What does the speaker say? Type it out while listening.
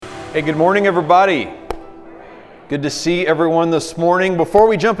Hey, good morning, everybody. Good to see everyone this morning. Before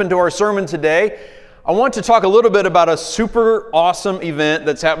we jump into our sermon today, I want to talk a little bit about a super awesome event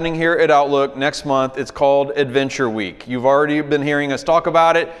that's happening here at Outlook next month. It's called Adventure Week. You've already been hearing us talk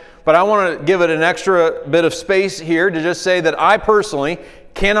about it, but I want to give it an extra bit of space here to just say that I personally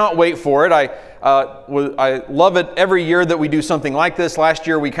cannot wait for it. I love it every year that we do something like this. Last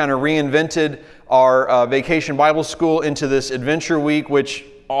year, we kind of reinvented our Vacation Bible School into this Adventure Week, which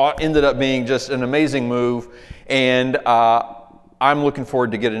ended up being just an amazing move, and I'm looking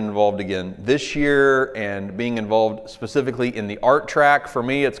forward to getting involved again this year and being involved specifically in the art track. For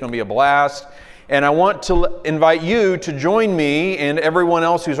me, it's going to be a blast, and I want to invite you to join me and everyone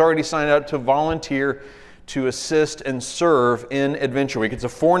else who's already signed up to volunteer to assist and serve in Adventure Week. It's a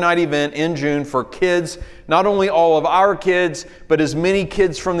 4-night event in June for kids, not only all of our kids, but as many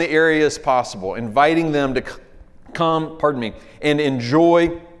kids from the area as possible, inviting them to come, and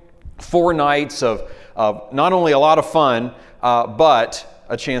enjoy 4 nights of not only a lot of fun, but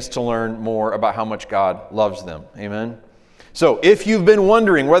a chance to learn more about how much God loves them. Amen? So if you've been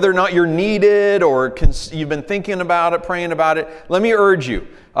wondering whether or not you're needed or you've been thinking about it, praying about it, let me urge you,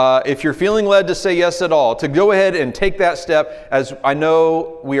 if you're feeling led to say yes at all, to go ahead and take that step, as I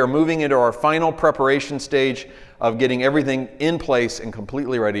know we are moving into our final preparation stage of getting everything in place and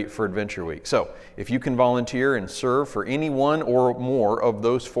completely ready for Adventure Week. So if you can volunteer and serve for any one or more of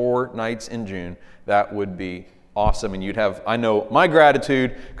those 4 nights in June, that would be awesome. And you'd have, I know, my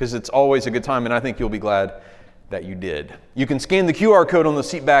gratitude, because it's always a good time, and I think you'll be glad that you did. You can scan the QR code on the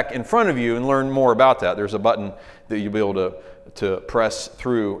seat back in front of you and learn more about that. There's a button that you'll be able to press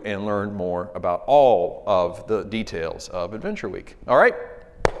through and learn more about all of the details of Adventure Week. All right?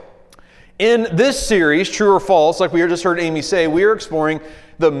 In this series, True or False, like we just heard Amy say, we are exploring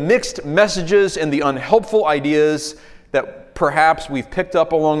the mixed messages and the unhelpful ideas that perhaps we've picked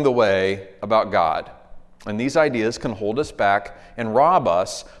up along the way about God. And these ideas can hold us back and rob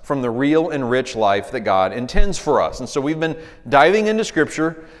us from the real and rich life that God intends for us. And so we've been diving into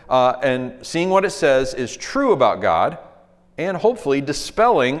Scripture and seeing what it says is true about God, and hopefully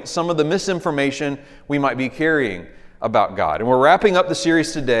dispelling some of the misinformation we might be carrying about God. And we're wrapping up the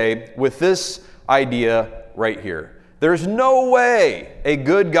series today with this idea right here. There's no way a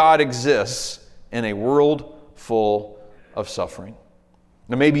good God exists in a world full of suffering.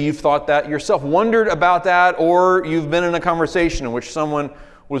 Now, maybe you've thought that yourself, wondered about that, or you've been in a conversation in which someone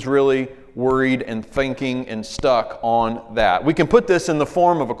was really worried and thinking and stuck on that. We can put this in the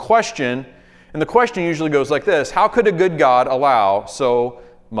form of a question, and the question usually goes like this: how could a good God allow so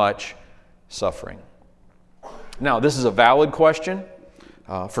much suffering? Now, this is a valid question,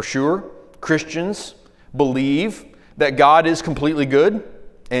 for sure. Christians believe that God is completely good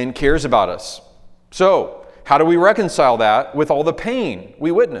and cares about us. So, how do we reconcile that with all the pain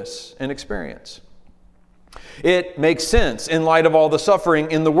we witness and experience? It makes sense in light of all the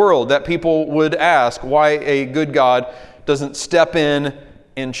suffering in the world that people would ask why a good God doesn't step in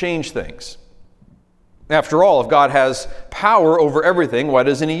and change things. After all, if God has power over everything, why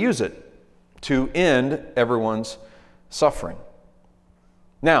doesn't He use it to end everyone's suffering?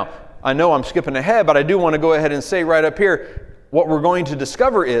 Now, I know I'm skipping ahead, but I do want to go ahead and say right up here, what we're going to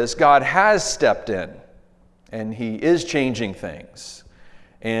discover is God has stepped in. And He is changing things.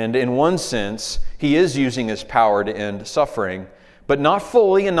 And in one sense, He is using His power to end suffering, but not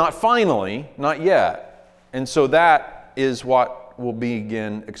fully and not finally, not yet. And so that is what we'll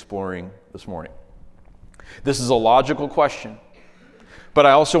begin exploring this morning. This is a logical question, but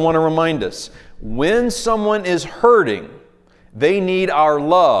I also want to remind us, when someone is hurting, they need our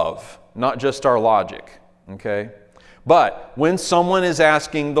love, not just our logic, okay? But when someone is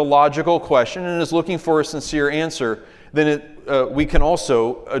asking the logical question and is looking for a sincere answer, then we can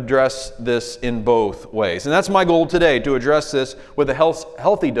also address this in both ways. And that's my goal today, to address this with a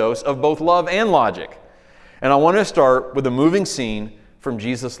healthy dose of both love and logic. And I want to start with a moving scene from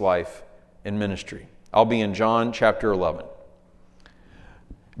Jesus' life and ministry. I'll be in John chapter 11.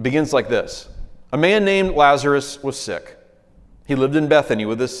 It begins like this. A man named Lazarus was sick. He lived in Bethany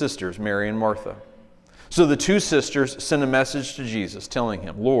with his sisters, Mary and Martha. So the 2 sisters sent a message to Jesus telling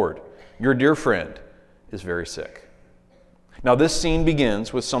Him, "Lord, your dear friend is very sick." Now this scene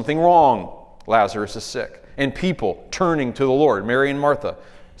begins with something wrong. Lazarus is sick. And people turning to the Lord, Mary and Martha,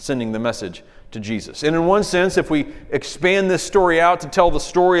 sending the message to Jesus. And in one sense, if we expand this story out to tell the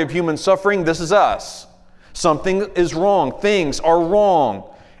story of human suffering, this is us. Something is wrong. Things are wrong.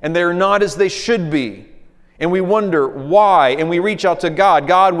 And they're not as they should be. And we wonder why. And we reach out to God.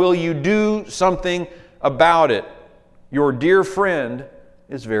 God, will you do something about it? Your dear friend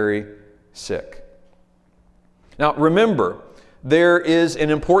is very sick. Now remember, there is an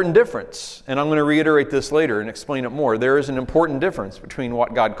important difference, and I'm going to reiterate this later and explain it more. There is an important difference between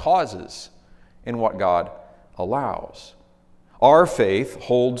what God causes and what God allows. Our faith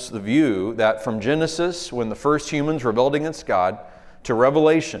holds the view that from Genesis, when the first humans rebelled against God, to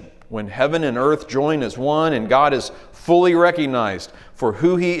Revelation, when heaven and earth join as one and God is fully recognized for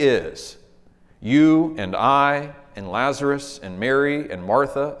who He is, you and I and Lazarus and Mary and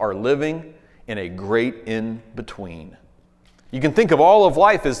Martha are living in a great in-between. You can think of all of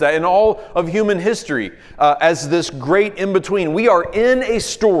life as that, and all of human history as this great in-between. We are in a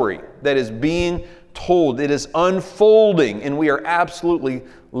story that is being told. It is unfolding, and we are absolutely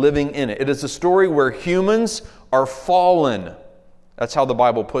living in it. It is a story where humans are fallen. That's how the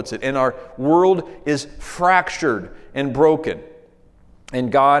Bible puts it. And our world is fractured and broken. And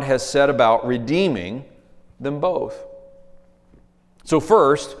God has set about redeeming them both. So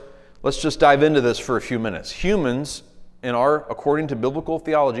first, let's just dive into this for a few minutes. Humans, according to biblical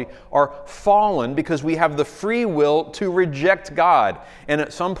theology, are fallen because we have the free will to reject God. And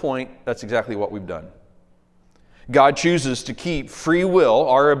at some point, that's exactly what we've done. God chooses to keep free will,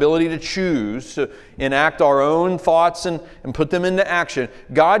 our ability to choose, to enact our own thoughts and put them into action.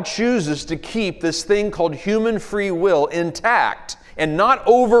 God chooses to keep this thing called human free will intact and not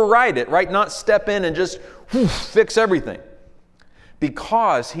override it, right? Not step in and just fix everything.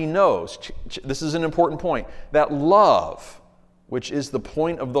 Because He knows, this is an important point, that love, which is the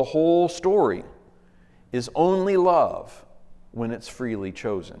point of the whole story, is only love when it's freely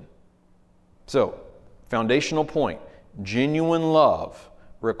chosen. So, foundational point, genuine love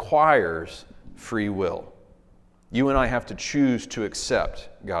requires free will. You and I have to choose to accept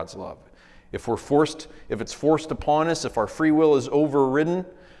God's love. If it's forced upon us, if our free will is overridden,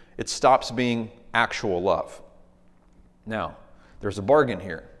 it stops being actual love. Now, there's a bargain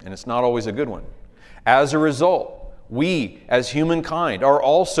here, and it's not always a good one. As a result, we, as humankind, are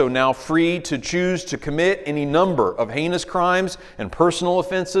also now free to choose to commit any number of heinous crimes and personal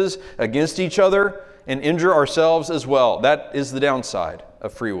offenses against each other and injure ourselves as well. That is the downside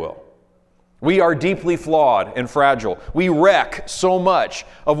of free will. We are deeply flawed and fragile. We wreck so much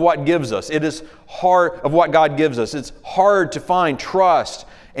of what gives us. It is hard of what God gives us. It's hard to find trust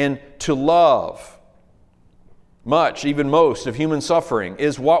and to love. Much, even most, of human suffering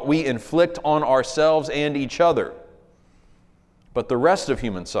is what we inflict on ourselves and each other. But the rest of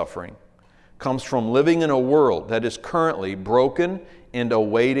human suffering comes from living in a world that is currently broken and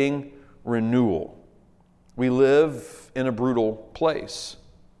awaiting renewal. We live in a brutal place.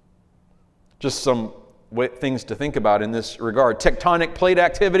 Just some things to think about in this regard. Tectonic plate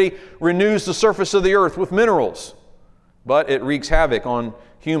activity renews the surface of the earth with minerals, but it wreaks havoc on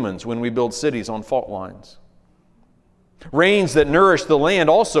humans when we build cities on fault lines. Rains that nourish the land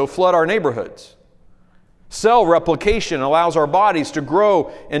also flood our neighborhoods. Cell replication allows our bodies to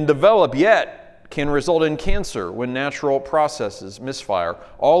grow and develop, yet can result in cancer when natural processes misfire.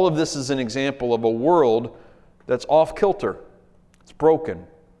 All of this is an example of a world that's off kilter. It's broken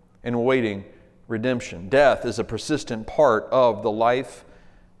and awaiting redemption. Death is a persistent part of the life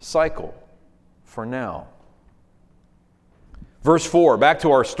cycle for now. Verse 4, back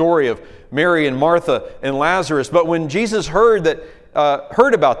to our story of Mary and Martha and Lazarus. But when Jesus heard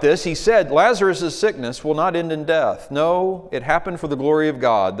about this, He said, Lazarus' sickness will not end in death. No, it happened for the glory of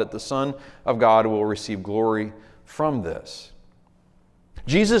God, that the Son of God will receive glory from this.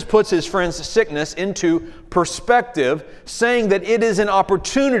 Jesus puts His friend's sickness into perspective, saying that it is an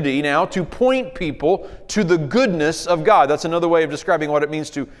opportunity now to point people to the goodness of God. That's another way of describing what it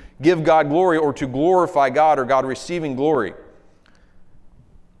means to give God glory or to glorify God or God receiving glory.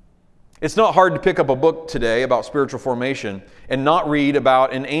 It's not hard to pick up a book today about spiritual formation and not read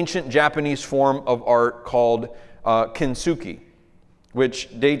about an ancient Japanese form of art called kintsugi,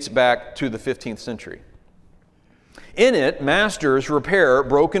 which dates back to the 15th century. In it, masters repair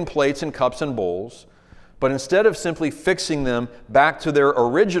broken plates and cups and bowls, but instead of simply fixing them back to their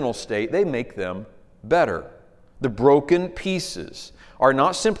original state, they make them better. The broken pieces are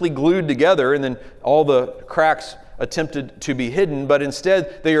not simply glued together and then all the cracks attempted to be hidden, but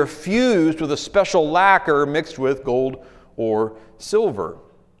instead they are fused with a special lacquer mixed with gold or silver.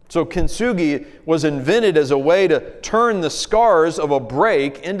 So kintsugi was invented as a way to turn the scars of a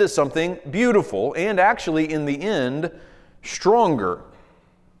break into something beautiful and actually, in the end, stronger.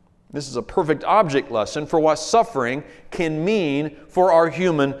 This is a perfect object lesson for what suffering can mean for our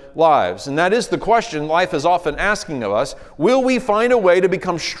human lives. And that is the question life is often asking of us. Will we find a way to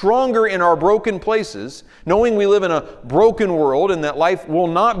become stronger in our broken places, knowing we live in a broken world and that life will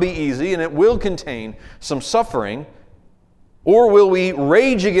not be easy and it will contain some suffering? Or will we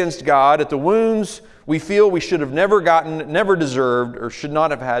rage against God at the wounds we feel we should have never gotten, never deserved, or should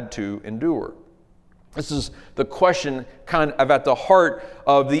not have had to endure? This is the question kind of at the heart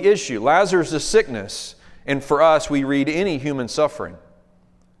of the issue. Lazarus' sickness, and for us, we read any human suffering,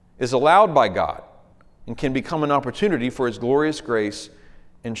 is allowed by God and can become an opportunity for His glorious grace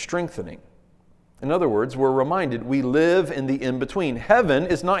and strengthening. In other words, we're reminded we live in the in-between. Heaven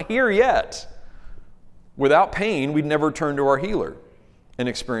is not here yet. Without pain, we'd never turn to our healer and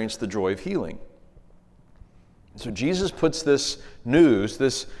experience the joy of healing. So Jesus puts this news,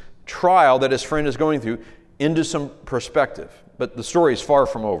 this trial that his friend is going through, into some perspective. But the story is far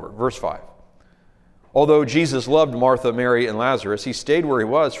from over. Verse 5. Although Jesus loved Martha, Mary, and Lazarus, he stayed where he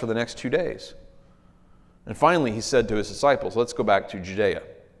was for the next 2 days. And finally, he said to his disciples, let's go back to Judea.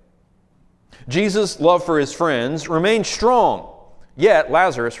 Jesus' love for his friends remains strong, yet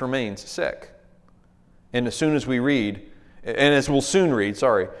Lazarus remains sick. And as soon as we read, and as we'll soon read,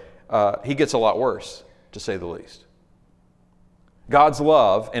 he gets a lot worse, to say the least. God's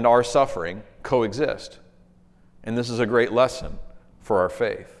love and our suffering coexist. And this is a great lesson for our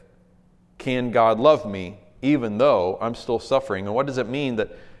faith. Can God love me even though I'm still suffering? And what does it mean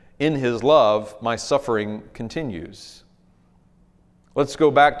that in His love my suffering continues? Let's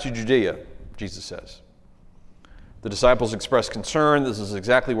go back to Judea, Jesus says. The disciples express concern. This is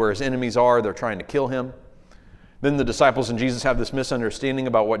exactly where his enemies are. They're trying to kill him. Then the disciples and Jesus have this misunderstanding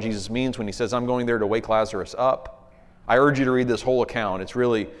about what Jesus means when he says, I'm going there to wake Lazarus up. I urge you to read this whole account. It's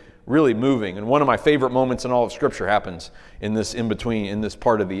really, really moving. And one of my favorite moments in all of Scripture happens in this in-between, in this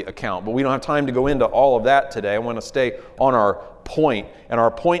part of the account. But we don't have time to go into all of that today. I want to stay on our point. And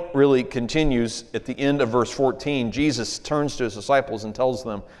our point really continues at the end of verse 14. Jesus turns to his disciples and tells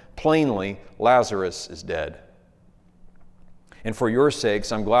them plainly, Lazarus is dead. And for your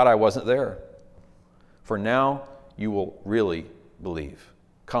sakes, I'm glad I wasn't there. For now you will really believe.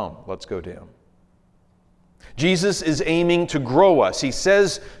 Come, let's go to him. Jesus is aiming to grow us. He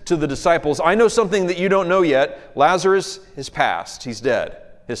says to the disciples, I know something that you don't know yet. Lazarus is past. He's dead.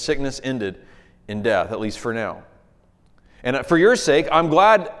 His sickness ended in death, at least for now. And for your sake, I'm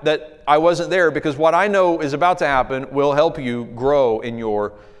glad that I wasn't there, because what I know is about to happen will help you grow in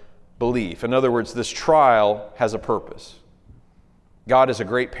your belief. In other words, this trial has a purpose. God is a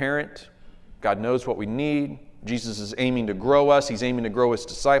great parent. God knows what we need. Jesus is aiming to grow us. He's aiming to grow his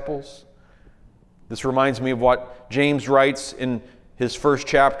disciples. This reminds me of what James writes in his first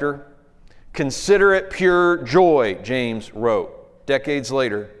chapter. Consider it pure joy, James wrote, decades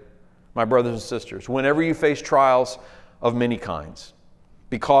later, my brothers and sisters, whenever you face trials of many kinds.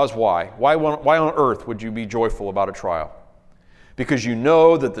 Because why? Why on earth would you be joyful about a trial? Because you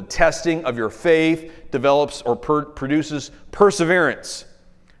know that the testing of your faith develops or produces perseverance.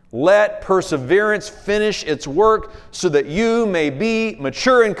 Let perseverance finish its work so that you may be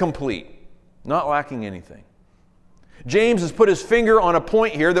mature and complete, not lacking anything. James has put his finger on a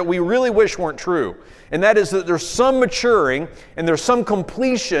point here that we really wish weren't true. And that is that there's some maturing and there's some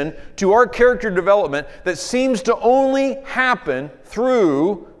completion to our character development that seems to only happen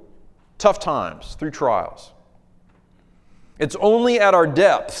through tough times, through trials. It's only at our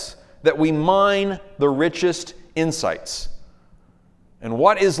depths that we mine the richest insights. And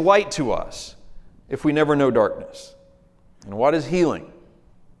what is light to us if we never know darkness? And what is healing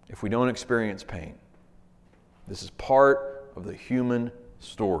if we don't experience pain? This is part of the human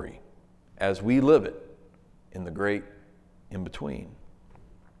story as we live it in the great in-between.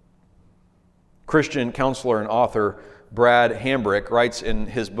 Christian counselor and author Brad Hambrick writes in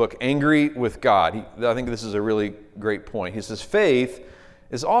his book, Angry with God. I think this is a really great point. He says, faith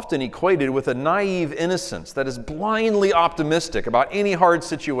is often equated with a naive innocence that is blindly optimistic about any hard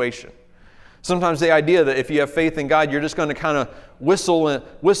situation. Sometimes the idea that if you have faith in God, you're just going to kind of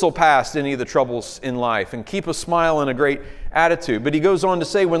whistle past any of the troubles in life and keep a smile and a great attitude. But he goes on to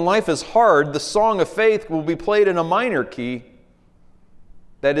say, when life is hard, the song of faith will be played in a minor key.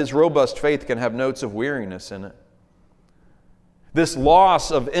 That is, robust faith can have notes of weariness in it. This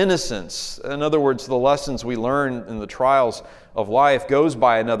loss of innocence, in other words, the lessons we learn in the trials of life, goes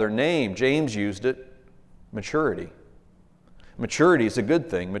by another name. James used it, maturity. Maturity is a good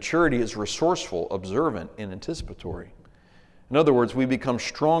thing. Maturity is resourceful, observant, and anticipatory. In other words, we become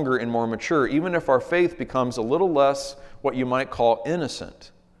stronger and more mature, even if our faith becomes a little less what you might call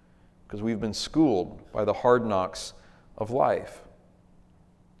innocent, because we've been schooled by the hard knocks of life.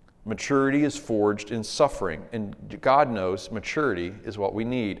 Maturity is forged in suffering, and God knows maturity is what we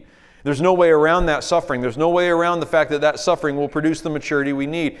need. There's no way around that suffering. There's no way around the fact that that suffering will produce the maturity we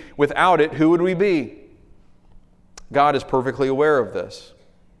need. Without it, who would we be? God is perfectly aware of this.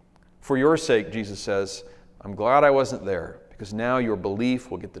 For your sake, Jesus says, I'm glad I wasn't there, because now your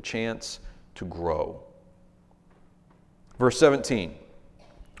belief will get the chance to grow. Verse 17.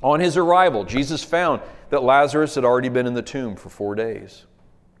 On his arrival, Jesus found that Lazarus had already been in the tomb for 4 days.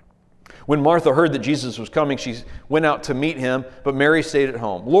 When Martha heard that Jesus was coming, she went out to meet him, but Mary stayed at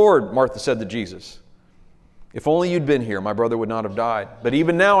home. Lord, Martha said to Jesus, if only you'd been here, my brother would not have died. But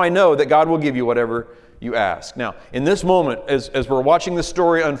even now I know that God will give you whatever you ask. Now, in this moment, as we're watching this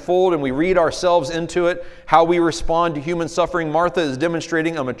story unfold and we read ourselves into it, how we respond to human suffering, Martha is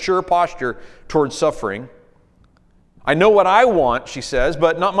demonstrating a mature posture towards suffering. I know what I want, she says,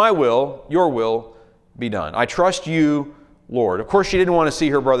 but not my will, your will be done. I trust you, Lord. Of course, she didn't want to see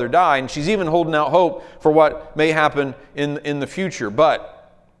her brother die, and she's even holding out hope for what may happen in the future.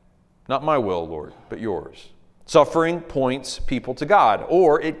 But not my will, Lord, but yours. Suffering points people to God,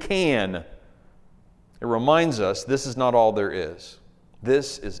 or it can. It reminds us this is not all there is.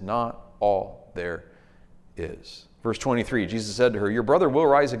 This is not all there is. Verse 23, Jesus said to her, your brother will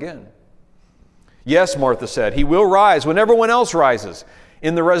rise again. Yes, Martha said, he will rise when everyone else rises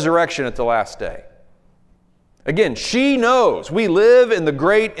in the resurrection at the last day. Again, she knows we live in the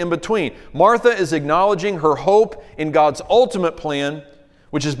great in-between. Martha is acknowledging her hope in God's ultimate plan,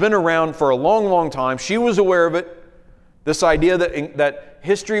 which has been around for a long, long time. She was aware of it. This idea that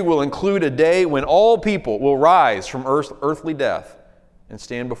history will include a day when all people will rise from earthly death and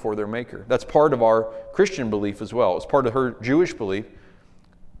stand before their Maker. That's part of our Christian belief as well. It's part of her Jewish belief.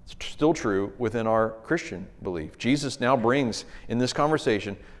 It's still true within our Christian belief. Jesus now brings in this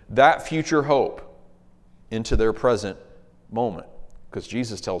conversation that future hope into their present moment. Because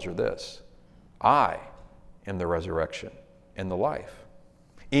Jesus tells her this, I am the resurrection and the life.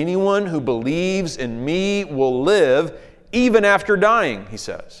 Anyone who believes in me will live even after dying, he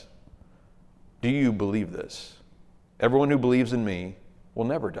says. Do you believe this? Everyone who believes in me will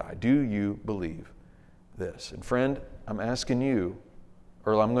never die. Do you believe this? And friend, I'm asking you,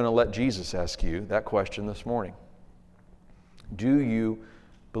 or I'm going to let Jesus ask you that question this morning. Do you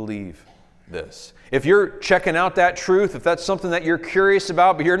believe this? If you're checking out that truth, if that's something that you're curious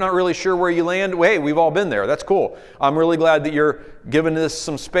about, but you're not really sure where you land, well, hey, we've all been there. That's cool. I'm really glad that you're giving this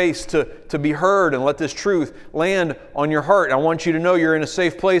some space to be heard and let this truth land on your heart. I want you to know you're in a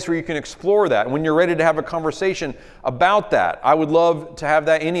safe place where you can explore that. And when you're ready to have a conversation about that, I would love to have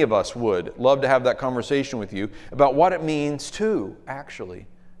that. Any of us would love to have that conversation with you about what it means to actually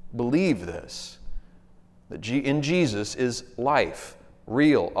believe this. That in Jesus is life.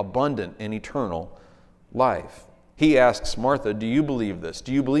 Real, abundant, and eternal life. He asks Martha, do you believe this?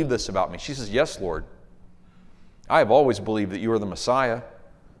 Do you believe this about me? She says, yes, Lord. I have always believed that you are the Messiah,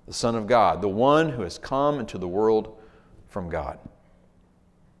 the Son of God, the one who has come into the world from God.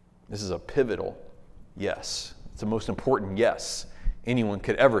 This is a pivotal yes. It's the most important yes anyone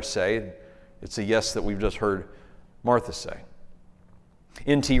could ever say. It's a yes that we've just heard Martha say.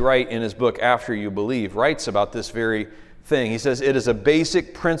 N.T. Wright, in his book, After You Believe, writes about this very thing. He says, it is a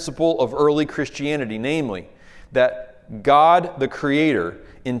basic principle of early Christianity, namely, that God, the Creator,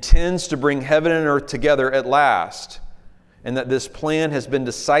 intends to bring heaven and earth together at last, and that this plan has been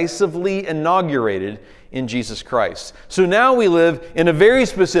decisively inaugurated in Jesus Christ. So now we live in a very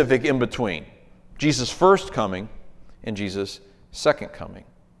specific in-between, Jesus' first coming and Jesus' second coming.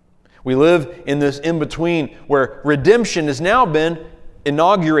 We live in this in-between where redemption has now been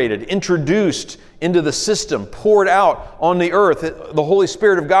inaugurated, introduced into the system, poured out on the earth. The Holy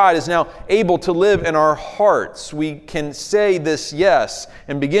Spirit of God is now able to live in our hearts. We can say this yes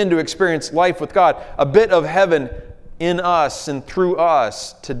and begin to experience life with God, a bit of heaven in us and through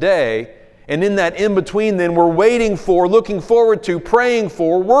us today. And in that in-between then, we're waiting for, looking forward to, praying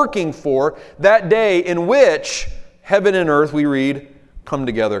for, working for that day in which heaven and earth, we read, come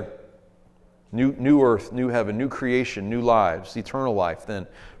together. New earth, new heaven, new creation, new lives, eternal life then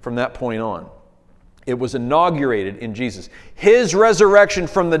from that point on. It was inaugurated in Jesus. His resurrection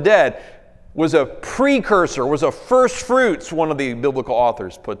from the dead was a precursor, was a first fruits, one of the biblical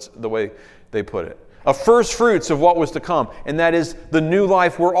authors puts the way they put it. A first fruits of what was to come, and that is the new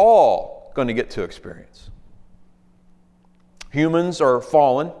life we're all going to get to experience. Humans are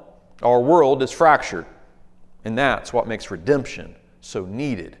fallen, our world is fractured, and that's what makes redemption so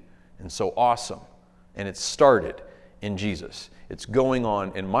needed and so awesome. And it started in Jesus. It's going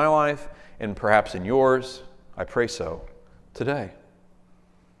on in my life and perhaps in yours. I pray so today.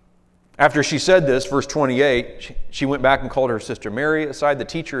 After she said this, verse 28, she went back and called her sister Mary aside. The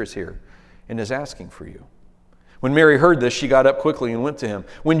teacher is here and is asking for you. When Mary heard this, she got up quickly and went to him.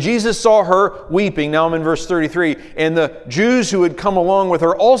 When Jesus saw her weeping, now I'm in verse 33, and the Jews who had come along with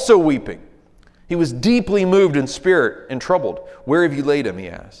her also weeping, he was deeply moved in spirit and troubled. Where have you laid him? He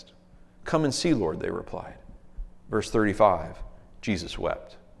asked. Come and see, Lord, they replied. Verse 35, Jesus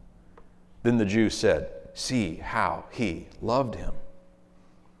wept. Then the Jews said, "See how he loved him."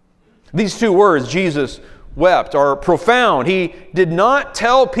 These two words, Jesus wept, are profound. He did not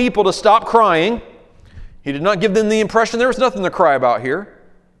tell people to stop crying. He did not give them the impression there was nothing to cry about here.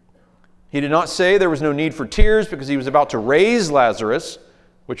 He did not say there was no need for tears because he was about to raise Lazarus,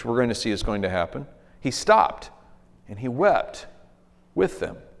 which we're going to see is going to happen. He stopped and he wept with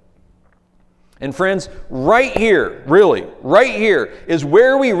them. And friends, right here, really, right here is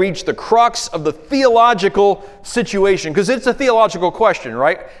where we reach the crux of the theological situation. Because it's a theological question,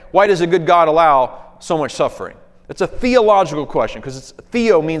 right? Why does a good God allow so much suffering? It's a theological question because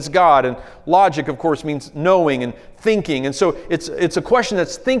theo means God, and logic, of course, means knowing and thinking. And so it's a question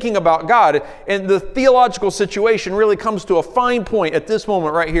that's thinking about God. And the theological situation really comes to a fine point at this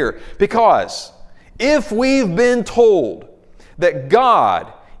moment right here. Because if we've been told that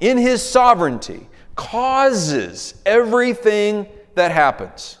God, in His sovereignty, causes everything that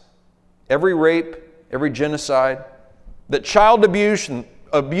happens, every rape, every genocide, that child abuse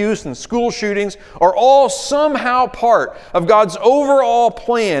and school shootings are all somehow part of God's overall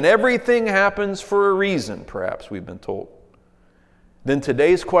plan. Everything happens for a reason, perhaps we've been told. Then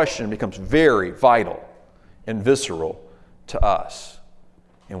today's question becomes very vital and visceral to us.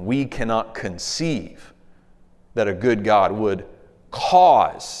 And we cannot conceive that a good God would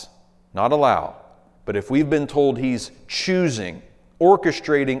cause, not allow, but if we've been told He's choosing,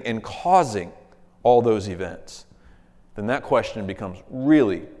 orchestrating, and causing all those events, then that question becomes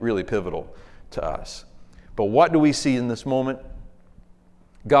really, really pivotal to us. But what do we see in this moment?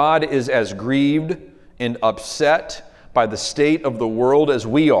 God is as grieved and upset by the state of the world as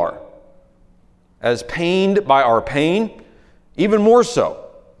we are, as pained by our pain, even more so.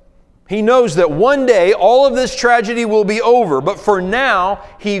 He knows that one day all of this tragedy will be over, but for now,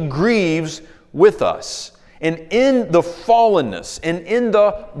 He grieves with us. And in the fallenness and in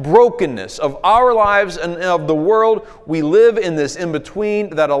the brokenness of our lives and of the world, we live in this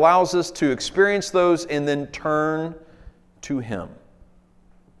in-between that allows us to experience those and then turn to Him.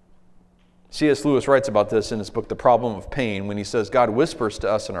 C.S. Lewis writes about this in his book, The Problem of Pain, when he says, God whispers to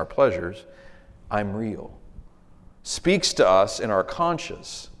us in our pleasures, I'm real. Speaks to us in our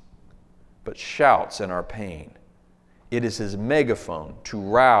conscience, but shouts in our pain. It is His megaphone to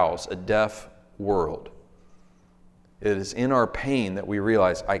rouse a deaf world. It is in our pain that we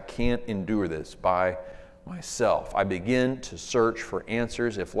realize I can't endure this by myself. I begin to search for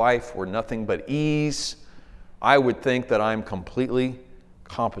answers. If life were nothing but ease, I would think that I'm completely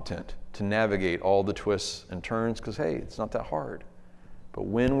competent to navigate all the twists and turns because, hey, it's not that hard. But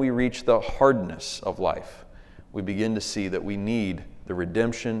when we reach the hardness of life, we begin to see that we need the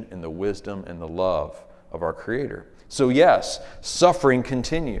redemption and the wisdom and the love of our Creator. So yes, suffering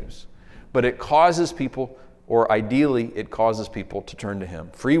continues, but it causes people, or ideally it causes people to turn to Him.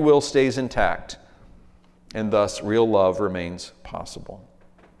 Free will stays intact, and thus real love remains possible.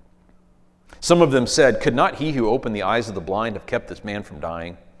 Some of them said, could not He who opened the eyes of the blind have kept this man from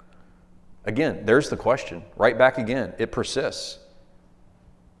dying? Again, there's the question, right back again. It persists.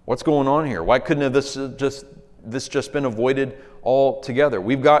 What's going on here? Why couldn't this just been avoided altogether?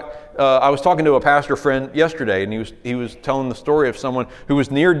 We've got, I was talking to a pastor friend yesterday, and he was telling the story of someone who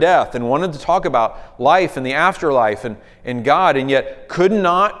was near death and wanted to talk about life and the afterlife and God, and yet could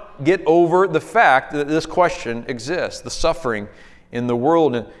not get over the fact that this question exists, the suffering in the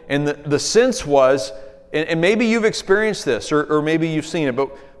world. And the sense was, and maybe you've experienced this, or maybe you've seen it,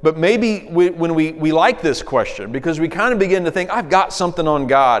 but maybe when we like this question, because we kind of begin to think, I've got something on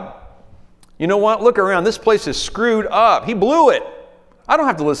God. You know what? Look around. This place is screwed up. He blew it. I don't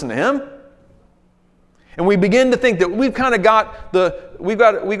have to listen to Him. And we begin to think that we've kind of got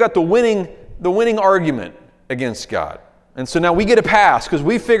the winning argument against God. And so now we get a pass because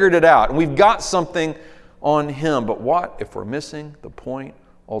we figured it out and we've got something on Him. But what if we're missing the point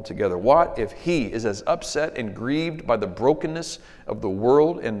altogether? What if He is as upset and grieved by the brokenness of the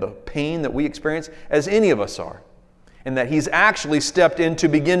world and the pain that we experience as any of us are? And that He's actually stepped in to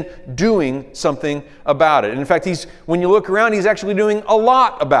begin doing something about it. And in fact, when you look around, He's actually doing a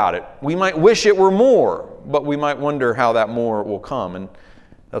lot about it. We might wish it were more, but we might wonder how that more will come. And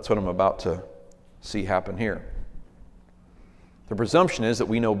that's what I'm about to see happen here. The presumption is that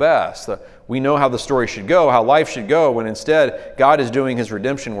we know best, that we know how the story should go, how life should go, when instead God is doing His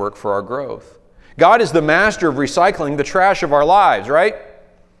redemption work for our growth. God is the master of recycling the trash of our lives, right?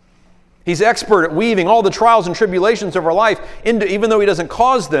 He's expert at weaving all the trials and tribulations of our life into, even though He doesn't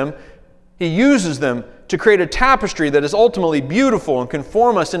cause them, He uses them to create a tapestry that is ultimately beautiful and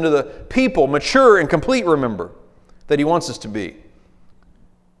conform us into the people, mature and complete, remember, that He wants us to be.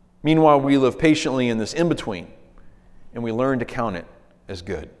 Meanwhile, we live patiently in this in-between, and we learn to count it as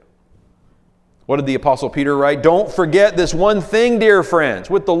good. What did the Apostle Peter write? Don't forget this one thing, dear friends,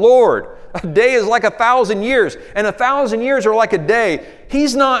 with the Lord. A day is like 1,000 years, and 1,000 years are like a day.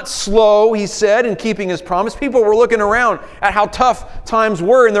 He's not slow, he said, in keeping his promise. People were looking around at how tough times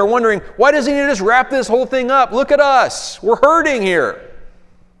were, and they're wondering, why doesn't he just wrap this whole thing up? Look at us. We're hurting here.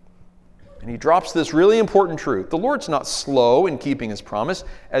 And he drops this really important truth. The Lord's not slow in keeping his promise,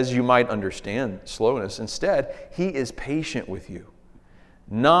 as you might understand slowness. Instead, he is patient with you,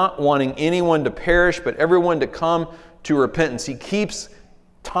 not wanting anyone to perish, but everyone to come to repentance. He keeps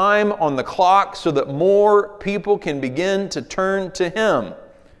time on the clock so that more people can begin to turn to him.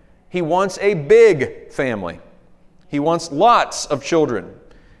 He wants a big family. He wants lots of children.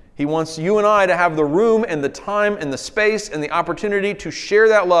 He wants you and I to have the room and the time and the space and the opportunity to share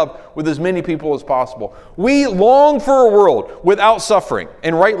that love with as many people as possible. We long for a world without suffering,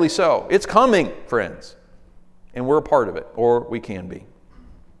 and rightly so. It's coming, friends. And we're a part of it, or we can be.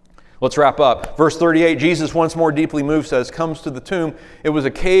 Let's wrap up. Verse 38, Jesus, once more deeply moved, says, comes to the tomb. It was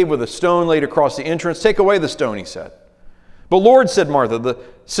a cave with a stone laid across the entrance. Take away the stone, he said. But Lord, said Martha, the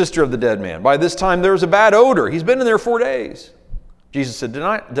sister of the dead man, by this time there was a bad odor. He's been in there 4 days. Jesus said, did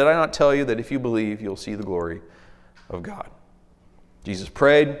I not tell you that if you believe, you'll see the glory of God? Jesus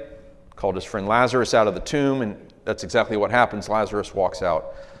prayed, called his friend Lazarus out of the tomb, and that's exactly what happens. Lazarus walks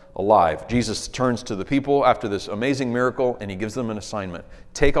out alive. Jesus turns to the people after this amazing miracle, and he gives them an assignment.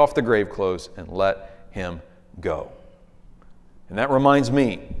 Take off the grave clothes and let him go. And that reminds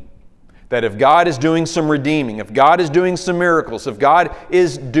me that if God is doing some redeeming, if God is doing some miracles, if God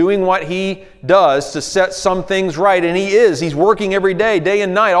is doing what he does to set some things right, and he's working every day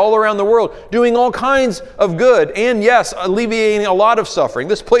and night, all around the world, doing all kinds of good, and yes, alleviating a lot of suffering.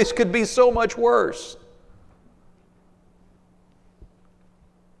 This place could be so much worse.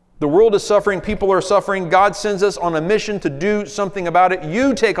 The world is suffering. People are suffering. God sends us on a mission to do something about it.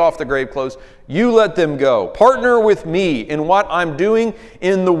 You take off the grave clothes. You let them go. Partner with me in what I'm doing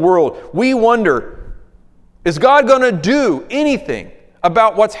in the world. We wonder, is God going to do anything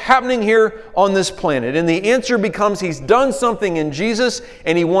about what's happening here on this planet? And the answer becomes he's done something in Jesus,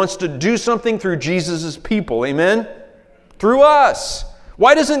 and he wants to do something through Jesus' people. Amen? Through us.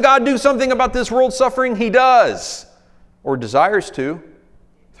 Why doesn't God do something about this world suffering? He does. Or desires to.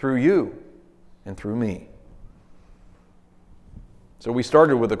 Through you and through me. So we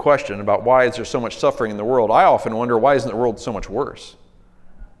started with a question about why is there so much suffering in the world. I often wonder, why isn't the world so much worse?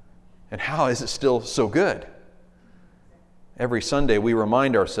 And how is it still so good? Every Sunday we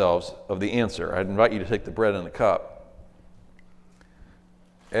remind ourselves of the answer. I'd invite you to take the bread and the cup.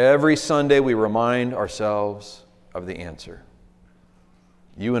 Every Sunday we remind ourselves of the answer.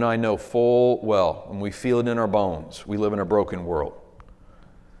 You and I know full well, and we feel it in our bones, we live in a broken world.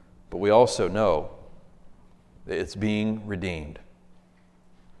 But we also know that it's being redeemed.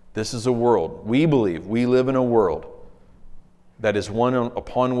 This is a world, we believe, we live in a world that is one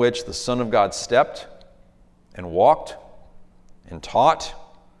upon which the Son of God stepped and walked and taught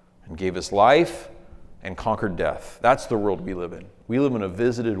and gave his life and conquered death. That's the world we live in. We live in a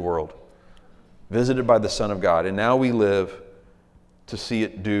visited world, visited by the Son of God, and now we live to see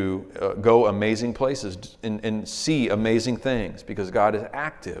it go amazing places and see amazing things because God is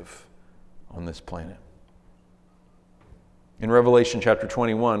active on this planet. In Revelation chapter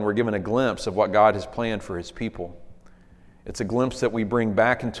 21, we're given a glimpse of what God has planned for his people. It's a glimpse that we bring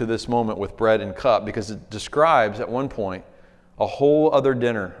back into this moment with bread and cup because it describes at one point a whole other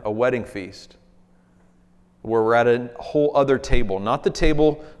dinner, a wedding feast, where we're at a whole other table. Not the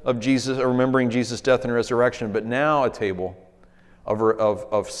table of Jesus, or remembering Jesus' death and resurrection, but now a table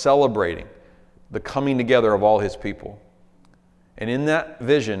of celebrating the coming together of all his people. And in that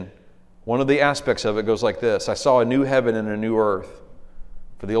vision, one of the aspects of it goes like this. I saw a new heaven and a new earth,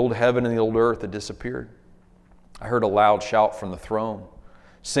 for the old heaven and the old earth had disappeared. I heard a loud shout from the throne,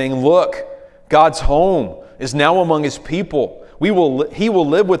 saying, look, God's home is now among his people. He will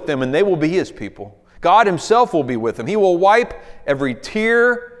live with them, and they will be his people. God himself will be with them. He will wipe every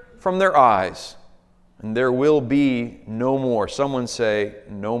tear from their eyes. And there will be no more. Someone say,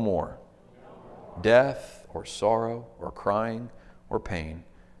 no more. Death or sorrow or crying or pain.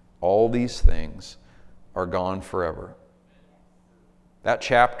 All these things are gone forever. That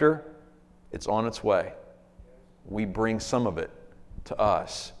chapter, it's on its way. We bring some of it to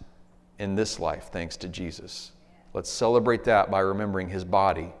us in this life, thanks to Jesus. Let's celebrate that by remembering his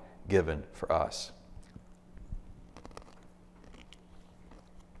body given for us.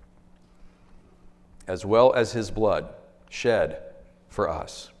 As well as his blood shed for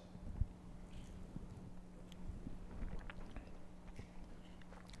us.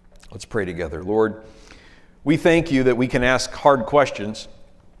 Let's pray together. Lord, We thank you that we can ask hard questions,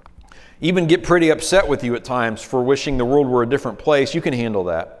 even get pretty upset with you at times for wishing the world were a different place. You can handle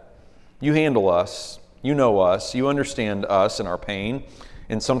that. You handle us. You know us. You understand us and our pain,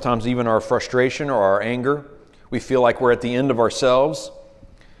 and sometimes even our frustration or our anger. We feel like we're at the end of ourselves.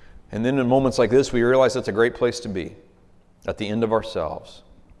 And then in moments like this, we realize that's a great place to be, at the end of ourselves.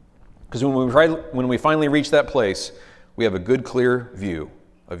 Because when we finally reach that place, we have a good, clear view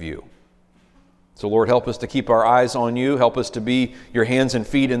of you. So Lord, help us to keep our eyes on you. Help us to be your hands and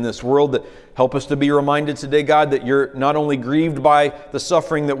feet in this world. Help us to be reminded today, God, that you're not only grieved by the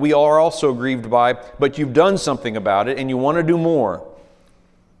suffering that we are also grieved by, but you've done something about it and you want to do more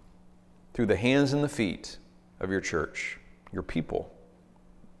through the hands and the feet of your church, your people,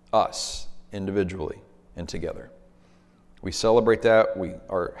 us individually and together. We celebrate that. We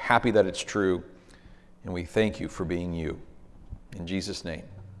are happy that it's true. And we thank you for being you. In Jesus' name,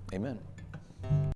 amen.